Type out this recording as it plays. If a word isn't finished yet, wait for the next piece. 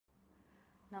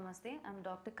Namaste, I'm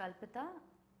Dr. Kalpita,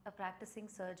 a practicing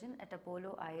surgeon at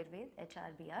Apollo AyurVAID,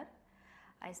 HRBR.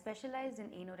 I specialize in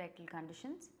anorectal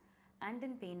conditions and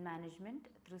in pain management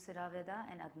through Ayurveda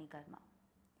and Agni Karma.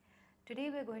 Today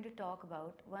we are going to talk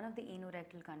about one of the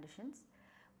anorectal conditions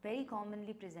very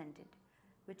commonly presented,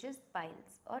 which is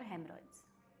piles or hemorrhoids.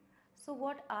 So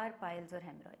what are piles or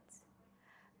hemorrhoids?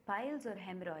 Piles or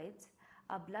hemorrhoids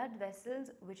are blood vessels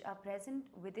which are present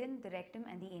within the rectum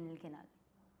and the anal canal.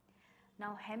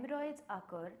 Now, hemorrhoids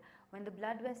occur when the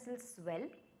blood vessels swell,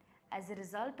 as a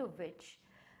result of which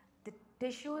the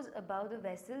tissues above the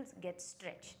vessels get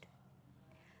stretched.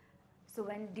 So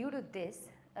when due to this,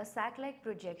 a sac-like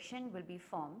projection will be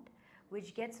formed,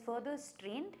 which gets further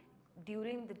strained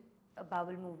during the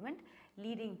bowel movement,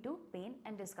 leading to pain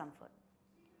and discomfort.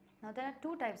 Now, there are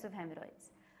two types of hemorrhoids.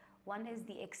 One is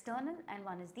the external and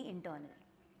one is the internal.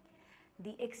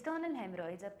 The external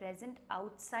hemorrhoids are present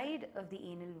outside of the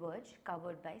anal verge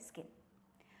covered by skin,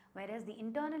 whereas the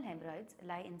internal hemorrhoids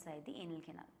lie inside the anal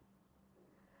canal.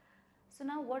 So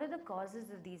now what are the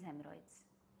causes of these hemorrhoids?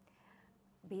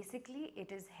 Basically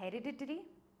it is hereditary,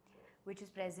 which is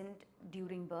present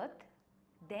during birth.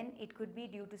 Then it could be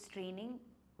due to straining,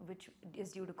 which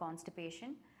is due to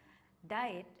constipation,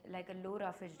 diet like a low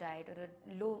roughage diet or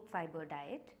a low fiber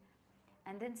diet,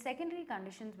 and then secondary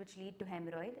conditions which lead to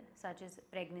hemorrhoid, such as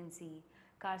pregnancy,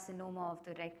 carcinoma of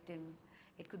the rectum,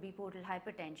 it could be portal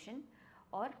hypertension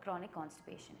or chronic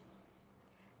constipation.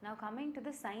 Now coming to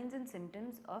the signs and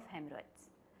symptoms of hemorrhoids.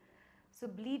 So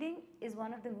bleeding is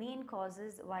one of the main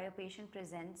causes why a patient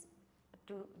presents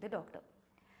to the doctor.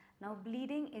 Now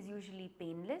bleeding is usually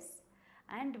painless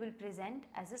and will present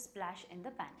as a splash in the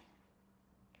pan.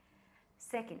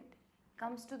 Second,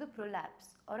 comes to the prolapse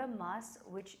or a mass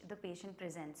which the patient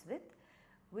presents with,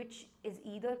 which is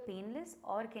either painless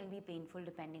or can be painful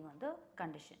depending on the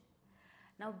condition.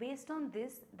 Now based on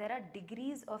this, there are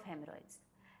degrees of hemorrhoids.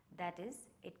 That is,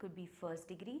 it could be first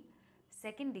degree,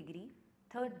 second degree,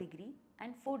 third degree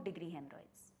and fourth degree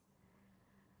hemorrhoids.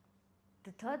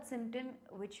 The third symptom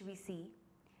which we see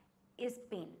is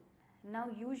pain. Now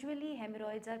usually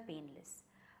hemorrhoids are painless,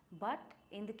 but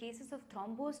in the cases of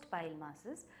thrombosed pile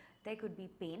masses, there could be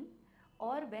pain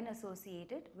or when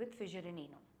associated with fissure in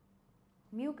ano.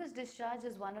 Mucus discharge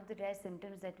is one of the rare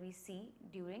symptoms that we see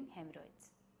during hemorrhoids.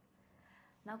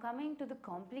 Now coming to the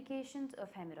complications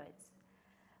of hemorrhoids.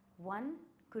 One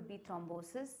could be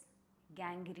thrombosis,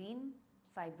 gangrene,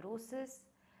 fibrosis,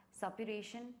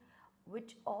 suppuration,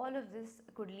 which all of this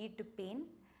could lead to pain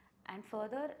and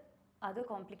further other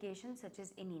complications such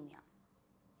as anemia.